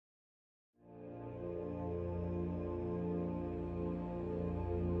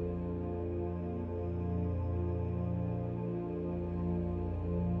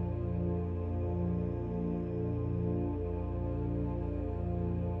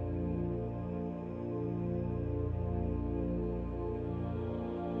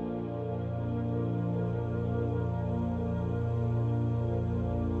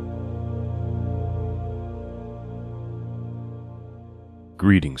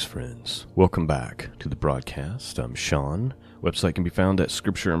Greetings, friends. Welcome back to the broadcast. I'm Sean. Website can be found at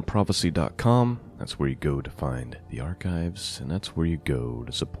scriptureandprophecy.com. That's where you go to find the archives, and that's where you go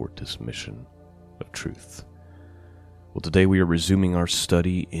to support this mission of truth. Well, today we are resuming our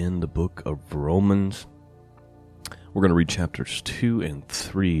study in the book of Romans. We're going to read chapters 2 and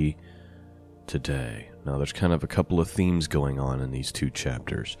 3 today. Now, there's kind of a couple of themes going on in these two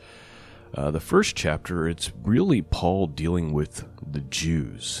chapters. The first chapter, it's really Paul dealing with the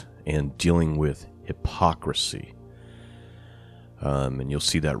Jews and dealing with hypocrisy. And you'll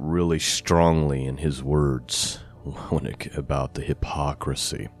see that really strongly in his words about the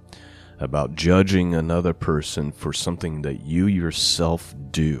hypocrisy, about judging another person for something that you yourself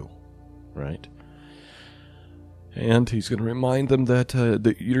do, right? And he's going to remind them that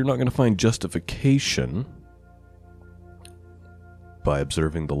you're not going to find justification by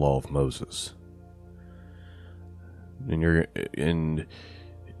observing the law of Moses. And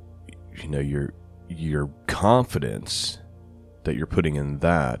your confidence that you're putting in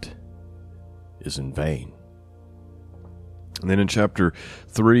that is in vain. And then in chapter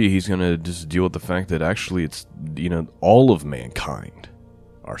 3, he's going to just deal with the fact that actually it's, all of mankind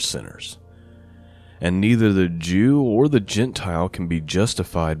are sinners. And neither the Jew or the Gentile can be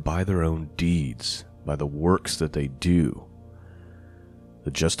justified by their own deeds, by the works that they do. The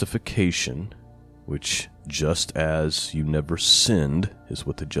justification, which just as you never sinned, is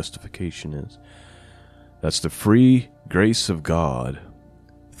what the justification is. That's the free grace of God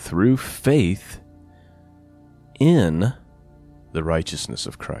through faith in the righteousness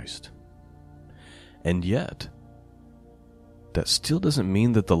of Christ. And yet, that still doesn't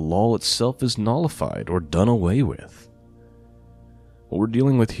mean that the law itself is nullified or done away with. What we're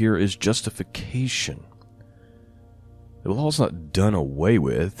dealing with here is justification. The law's not done away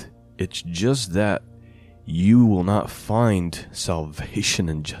with. It's just that you will not find salvation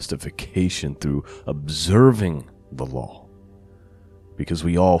and justification through observing the law, because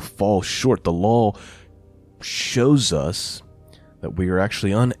we all fall short. The law shows us that we are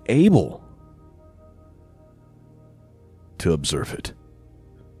actually unable to observe it,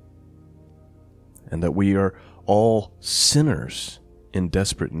 and that we are all sinners in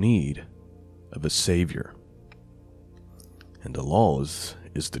desperate need of a Savior. And the law is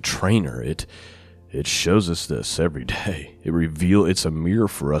the trainer. It shows us this every day. It's a mirror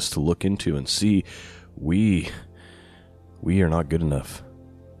for us to look into and see we are not good enough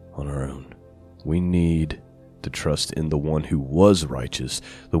on our own. We need to trust in the one who was righteous,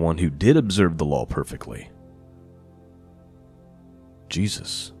 the one who did observe the law perfectly.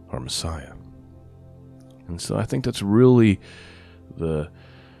 Jesus, our Messiah. And so I think that's really the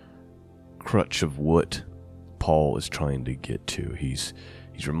crutch of what Paul is trying to get to. He's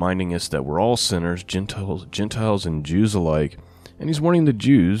reminding us that we're all sinners, Gentiles and Jews alike, and he's warning the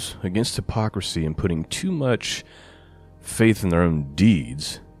Jews against hypocrisy and putting too much faith in their own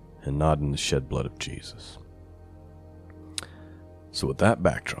deeds and not in the shed blood of Jesus. So with that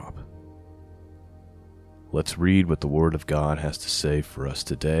backdrop, let's read what the Word of God has to say for us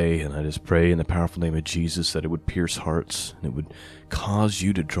today, and I just pray in the powerful name of Jesus that it would pierce hearts and it would cause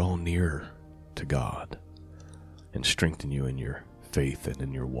you to draw nearer to God and strengthen you in your faith and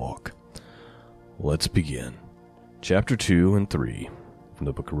in your walk. Let's begin. Chapter 2 and 3 from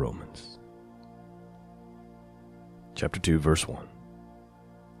the book of Romans. Chapter 2, verse 1.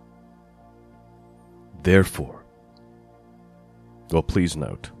 Therefore, well, please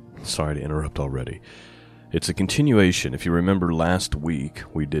note, sorry to interrupt already. It's a continuation. If you remember last week,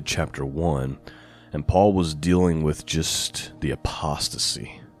 we did chapter 1, and Paul was dealing with just the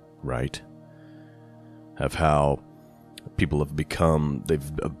apostasy, right? Of how people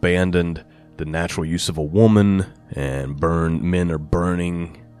they've abandoned the natural use of a woman, and men are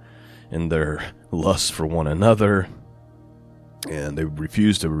burning in their lust for one another, and they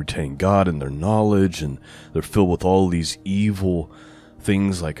refuse to retain God in their knowledge, and they're filled with all these evil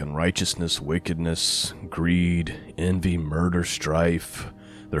things like unrighteousness, wickedness, greed, envy, murder, strife.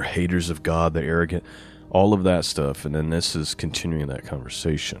 They're haters of God, they're arrogant, all of that stuff. And then this is continuing that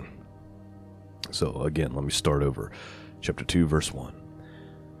conversation. So again, let me start over. Chapter 2, verse 1.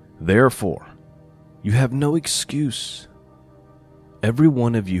 Therefore, you have no excuse, every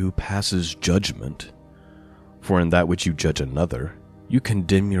one of you who passes judgment, for in that which you judge another, you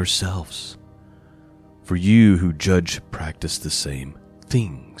condemn yourselves. For you who judge practice the same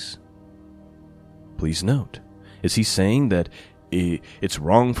things. Please note, is he saying that it's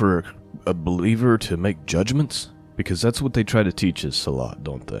wrong for a believer to make judgments? Because that's what they try to teach us a lot,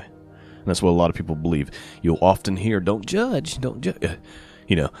 don't they? And that's what a lot of people believe. You'll often hear, don't judge.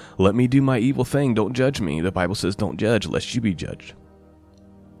 Let me do my evil thing, don't judge me. The Bible says don't judge lest you be judged.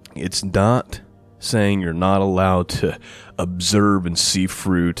 It's not saying you're not allowed to observe and see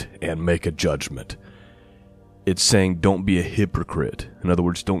fruit and make a judgment. It's saying don't be a hypocrite. In other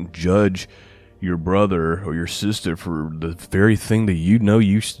words, don't judge your brother or your sister for the very thing that you know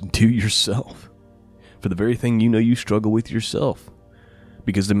you do yourself, for the very thing you know you struggle with yourself.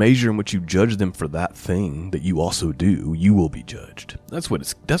 Because the measure in which you judge them for that thing that you also do, you will be judged. That's what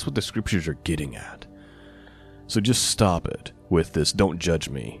the scriptures are getting at. So just stop it with this "don't judge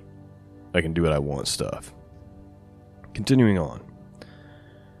me, I can do what I want" stuff. Continuing on.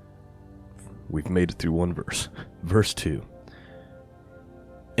 We've made it through one verse. Verse 2.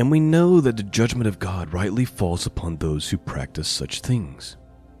 And we know that the judgment of God rightly falls upon those who practice such things.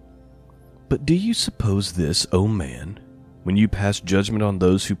 But do you suppose this, O man, when you pass judgment on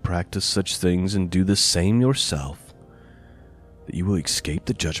those who practice such things and do the same yourself, that you will escape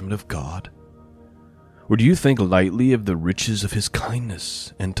the judgment of God? Or do you think lightly of the riches of his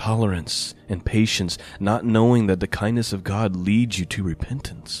kindness and tolerance and patience, not knowing that the kindness of God leads you to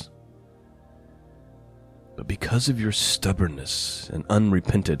repentance? But because of your stubbornness and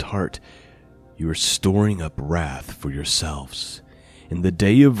unrepentant heart, you are storing up wrath for yourselves in the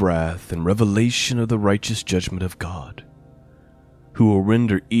day of wrath and revelation of the righteous judgment of God, who will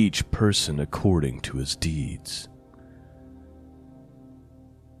render each person according to his deeds.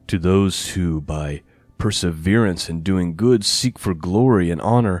 To those who, by perseverance in doing good, seek for glory and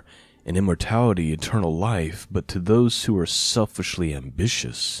honor and immortality, eternal life, but to those who are selfishly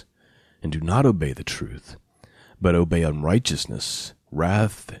ambitious and do not obey the truth, but obey unrighteousness,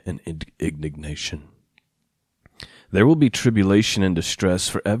 wrath, and indignation, there will be tribulation and distress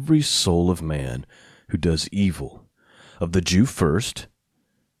for every soul of man who does evil, of the Jew first,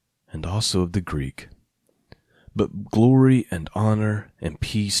 and also of the Greek. But glory and honor and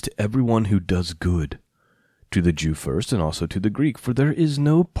peace to everyone who does good, to the Jew first and also to the Greek, for there is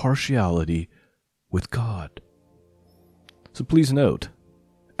no partiality with God. So please note,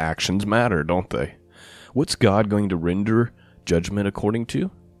 actions matter, don't they? What's God going to render judgment according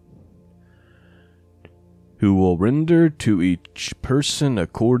to? Who will render to each person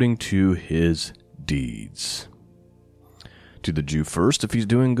according to his deeds. To the Jew first if he's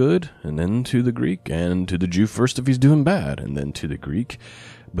doing good, and then to the Greek, and to the Jew first if he's doing bad, and then to the Greek.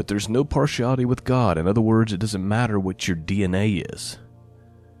 But there's no partiality with God. In other words, it doesn't matter what your DNA is.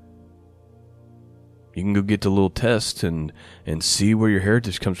 You can go get the little test and see where your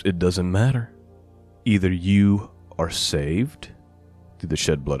heritage comes. It doesn't matter. Either you are saved through the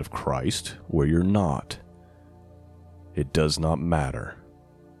shed blood of Christ, or you're not. It does not matter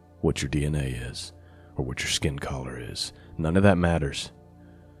what your DNA is, or what your skin color is. None of that matters.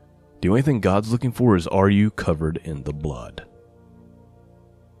 The only thing God's looking for is, are you covered in the blood?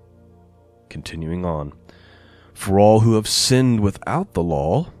 Continuing on. For all who have sinned without the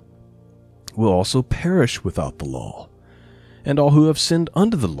law will also perish without the law, and all who have sinned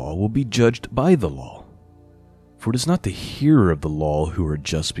under the law will be judged by the law. For it is not the hearer of the law who are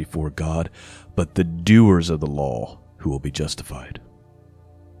just before God, but the doers of the law who will be justified.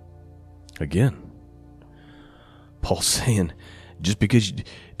 Again, Paul's saying, just because you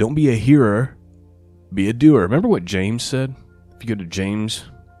don't be a hearer, be a doer. Remember what James said? If you go to James,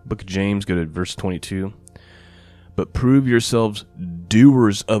 book of James, go to verse 22. But prove yourselves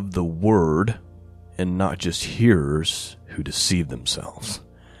doers of the word, and not just hearers who deceive themselves.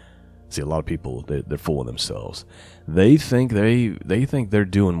 See, a lot of people, they're full of themselves. They think they're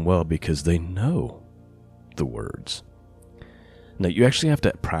doing well because they know the words. Now, you actually have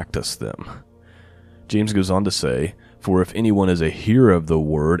to practice them. James goes on to say, for if anyone is a hearer of the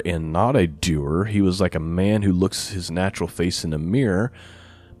word and not a doer, he was like a man who looks his natural face in a mirror,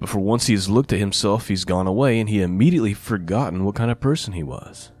 but for once he has looked at himself, he's gone away, and he immediately forgotten what kind of person he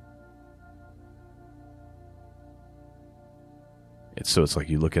was. So it's like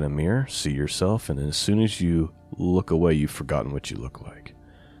you look in a mirror, see yourself, and then as soon as you look away, you've forgotten what you look like.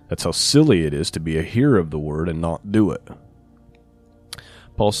 That's how silly it is to be a hearer of the word and not do it.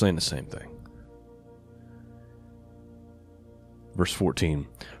 Paul's saying the same thing. Verse 14,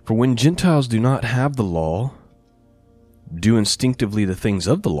 for when Gentiles do not have the law, do instinctively the things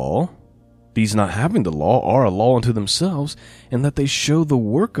of the law, these not having the law are a law unto themselves, and that they show the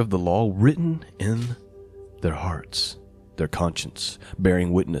work of the law written in their hearts, their conscience,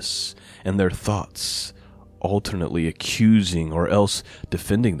 bearing witness, and their thoughts, alternately accusing or else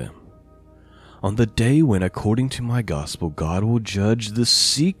defending them. On the day when, according to my gospel, God will judge the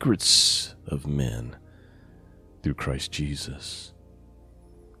secrets of men through Christ Jesus.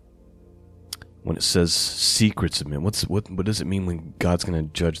 When it says secrets of men, what does it mean when God's going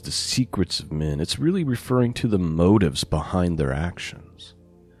to judge the secrets of men? It's really referring to the motives behind their actions.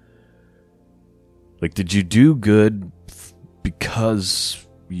 Like, did you do good because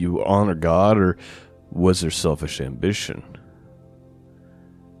you honor God, or was there selfish ambition?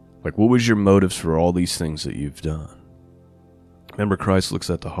 Like, what was your motives for all these things that you've done? Remember, Christ looks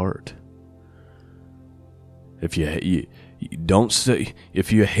at the heart. If you don't say,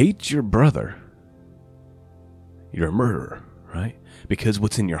 if you hate your brother, you're a murderer, right? Because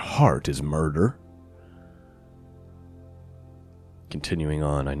what's in your heart is murder. Continuing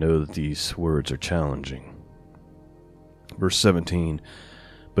on, I know that these words are challenging. Verse 17,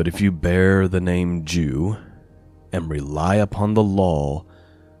 but if you bear the name Jew and rely upon the law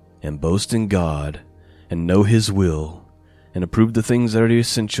and boast in God and know His will and approve the things that are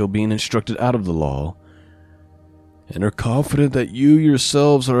essential, being instructed out of the law, and are confident that you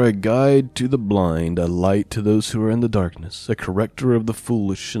yourselves are a guide to the blind, a light to those who are in the darkness, a corrector of the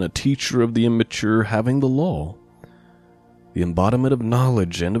foolish, and a teacher of the immature, having the law, the embodiment of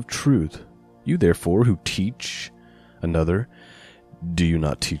knowledge and of truth. You therefore who teach another, do you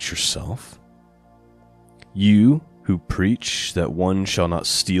not teach yourself? You who preach that one shall not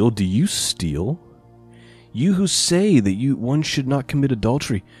steal, do you steal? You who say that one should not commit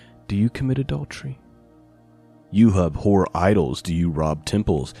adultery, do you commit adultery? You who abhor idols, do you rob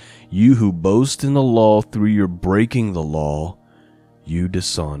temples? You who boast in the law through your breaking the law, you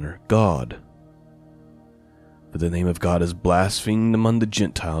dishonor God. For the name of God is blasphemed among the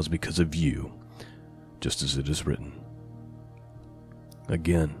Gentiles because of you, just as it is written.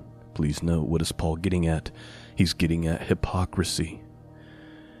 Again, please note, what is Paul getting at? He's getting at hypocrisy.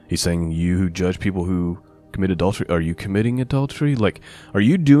 He's saying, you who judge people who commit adultery, are you committing adultery? Like, are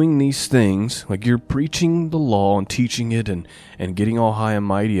you doing these things? Like, you're preaching the law and teaching it and getting all high and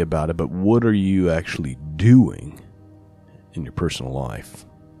mighty about it, but what are you actually doing in your personal life?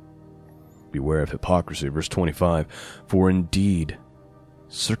 Beware of hypocrisy. Verse 25, for indeed,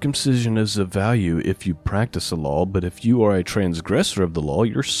 circumcision is of value if you practice the law, but if you are a transgressor of the law,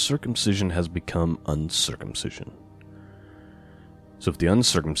 your circumcision has become uncircumcision. So if the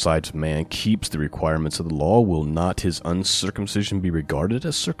uncircumcised man keeps the requirements of the law, will not his uncircumcision be regarded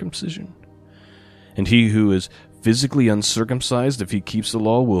as circumcision? And he who is physically uncircumcised, if he keeps the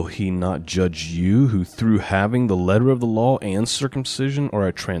law, will he not judge you, who through having the letter of the law and circumcision are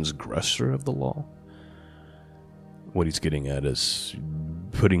a transgressor of the law? What he's getting at is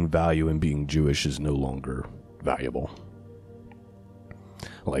putting value in being Jewish is no longer valuable.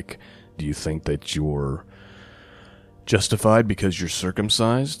 Like, do you think that you're justified because you're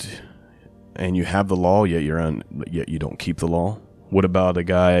circumcised and you have the law, yet you don't keep the law? What about a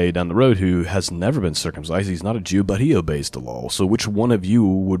guy down the road who has never been circumcised? He's not a Jew, but he obeys the law. So which one of you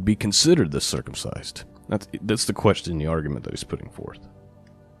would be considered the circumcised? That's the question, the argument that he's putting forth.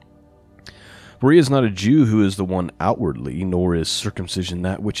 For he is not a Jew who is the one outwardly, nor is circumcision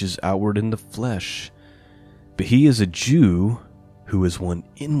that which is outward in the flesh, but he is a Jew who is one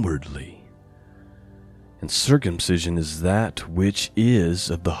inwardly. And circumcision is that which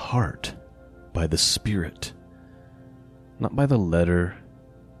is of the heart, by the Spirit, not by the letter,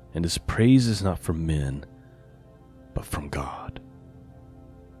 and his praise is not from men, but from God.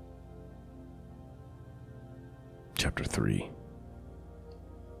 Chapter 3.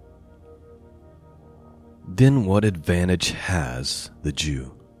 Then what advantage has the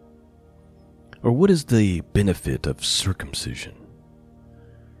Jew? Or what is the benefit of circumcision?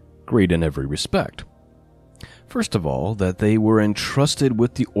 Great in every respect. First of all, that they were entrusted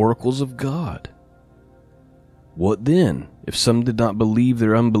with the oracles of God. What then, if some did not believe,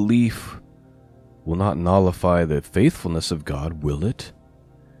 their unbelief will not nullify the faithfulness of God, will it?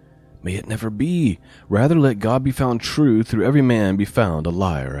 May it never be. Rather let God be found true, through every man be found a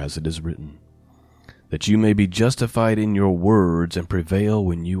liar, as it is written, that you may be justified in your words and prevail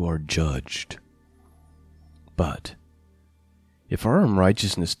when you are judged. But if our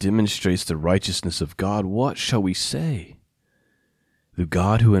unrighteousness demonstrates the righteousness of God, what shall we say? The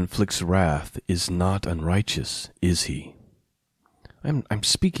God who inflicts wrath is not unrighteous, is he? I'm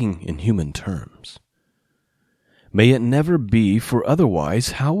speaking in human terms. May it never be, for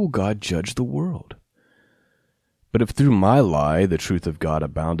otherwise how will God judge the world? But if through my lie the truth of God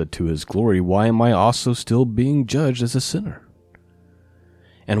abounded to his glory, why am I also still being judged as a sinner?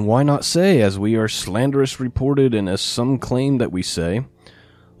 And why not say, as we are slanderous reported, and as some claim that we say,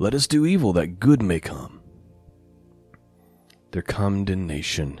 let us do evil that good may come? Their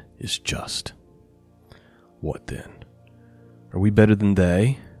condemnation is just. What then? Are we better than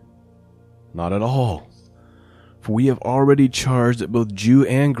they? Not at all. For we have already charged that both Jew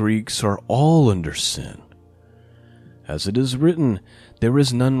and Greeks are all under sin. As it is written, there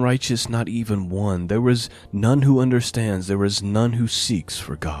is none righteous, not even one. There is none who understands. There is none who seeks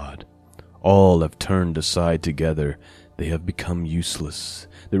for God. All have turned aside together. They have become useless.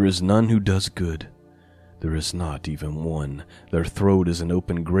 There is none who does good. There is not even one. Their throat is an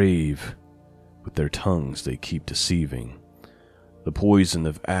open grave. With their tongues they keep deceiving. The poison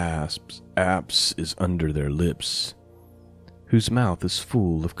of apes is under their lips, whose mouth is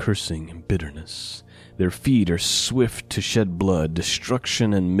full of cursing and bitterness. Their feet are swift to shed blood.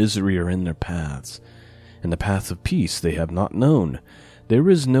 Destruction and misery are in their paths. And the path of peace they have not known. There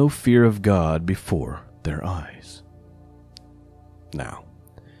is no fear of God before their eyes. Now,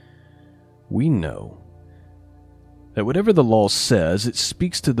 we know that whatever the law says, it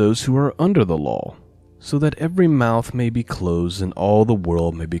speaks to those who are under the law, so that every mouth may be closed and all the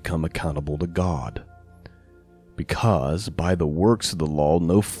world may become accountable to God. Because by the works of the law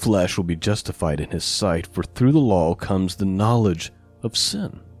no flesh will be justified in his sight, for through the law comes the knowledge of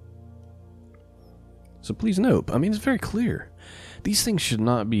sin. So please note, it's very clear. These things should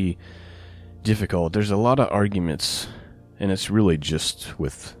not be difficult. There's a lot of arguments, and it's really just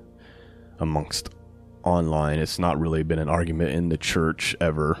amongst online. It's not really been an argument in the church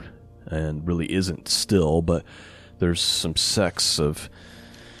ever, and really isn't still, but there's some sects of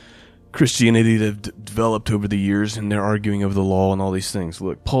Christianity that have developed over the years, and they're arguing over the law and all these things.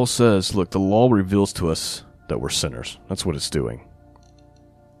 Look, Paul says, the law reveals to us that we're sinners. That's what it's doing.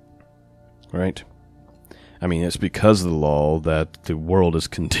 Right? It's because of the law that the world is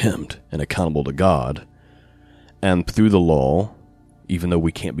condemned and accountable to God. And through the law, even though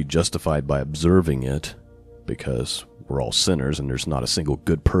we can't be justified by observing it, because we're all sinners and there's not a single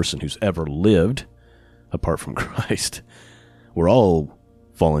good person who's ever lived apart from Christ, we're all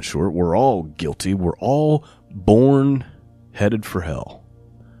fallen short, we're all guilty, we're all born headed for hell.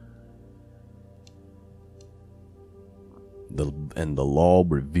 And the law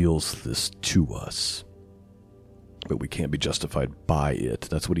reveals this to us, but we can't be justified by it.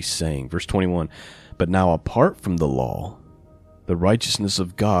 That's what he's saying. Verse 21, but now apart from the law, the righteousness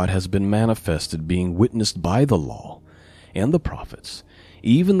of God has been manifested, being witnessed by the law and the prophets,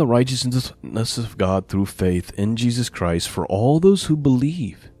 even the righteousness of God through faith in Jesus Christ for all those who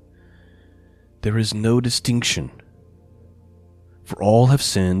believe. There is no distinction, for all have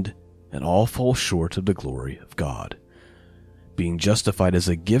sinned and all fall short of the glory of God, being justified as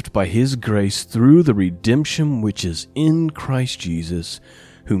a gift by his grace through the redemption which is in Christ Jesus,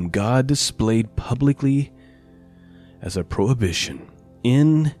 whom God displayed publicly as a prohibition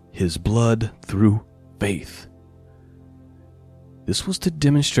in his blood through faith. This was to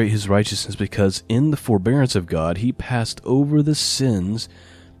demonstrate his righteousness, because in the forbearance of God he passed over the sins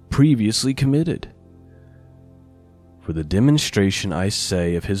previously committed. For the demonstration, I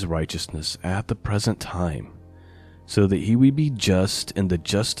say, of his righteousness at the present time, so that he would be just and the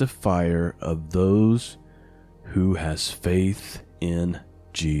justifier of those who has faith in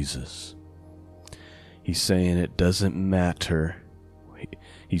Jesus. He's saying it doesn't matter.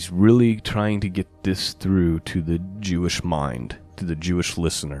 He's really trying to get this through to the Jewish mind, to the Jewish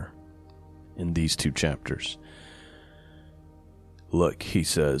listener in these two chapters. Look, he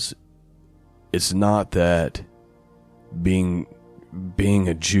says, it's not that being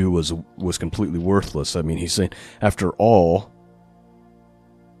a Jew was completely worthless. He's saying, after all,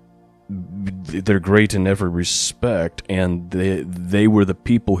 they're great in every respect, and they were the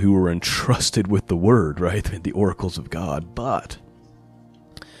people who were entrusted with the word, right? The oracles of God. But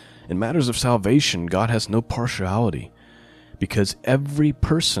in matters of salvation, God has no partiality, because every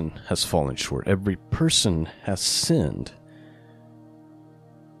person has fallen short. Every person has sinned.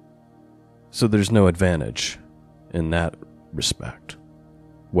 So there's no advantage in that respect,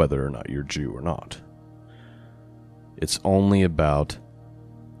 whether or not you're Jew or not. It's only about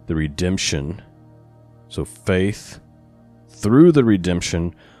the redemption, so faith through the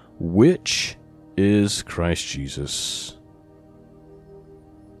redemption, which is Christ Jesus,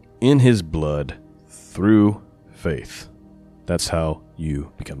 in his blood, through faith. That's how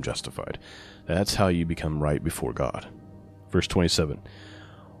you become justified. That's how you become right before God. Verse 27,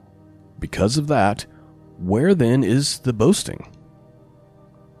 because of that, where then is the boasting?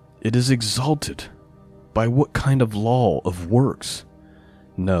 It is exalted by what kind of law of works?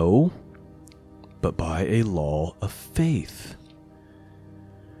 No, but by a law of faith.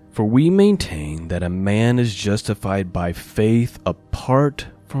 For we maintain that a man is justified by faith apart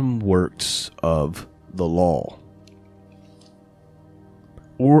from works of the law.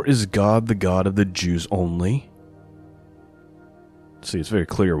 Or is God the God of the Jews only? See, it's very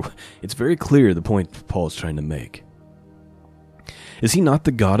clear. It's very clear the point Paul is trying to make. Is he not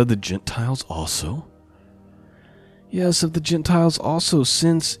the God of the Gentiles also? Yes, of the Gentiles also,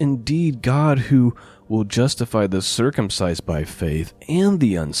 since indeed God, who will justify the circumcised by faith and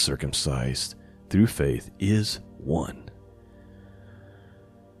the uncircumcised through faith is one.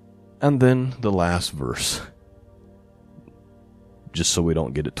 And then the last verse, just so we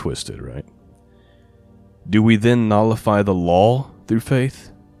don't get it twisted, right? Do we then nullify the law through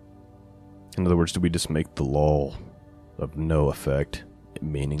faith? In other words, do we just make the law of no effect,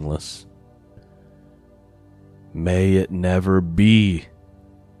 meaningless? May it never be.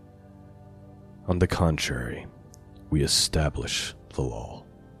 On the contrary, we establish the law.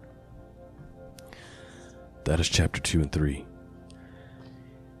 That is chapter 2 and 3.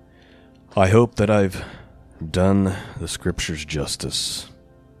 I hope that I've done the scriptures justice.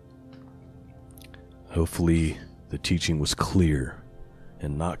 Hopefully the teaching was clear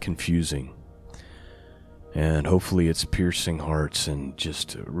and not confusing. And hopefully it's piercing hearts and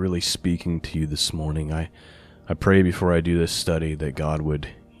just really speaking to you this morning. I pray before I do this study that God would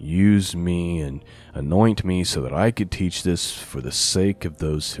use me and anoint me so that I could teach this for the sake of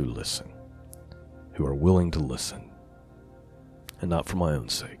those who listen, who are willing to listen, and not for my own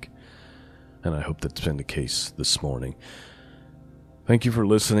sake. And I hope that's been the case this morning. Thank you for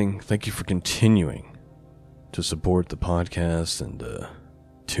listening. Thank you for continuing to support the podcast and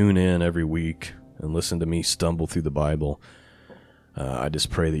tune in every week and listen to me stumble through the Bible. I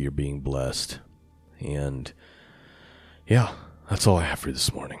just pray that you're being blessed. And yeah, that's all I have for you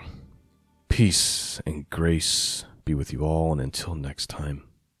this morning. Peace and grace be with you all, and until next time,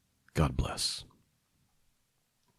 God bless.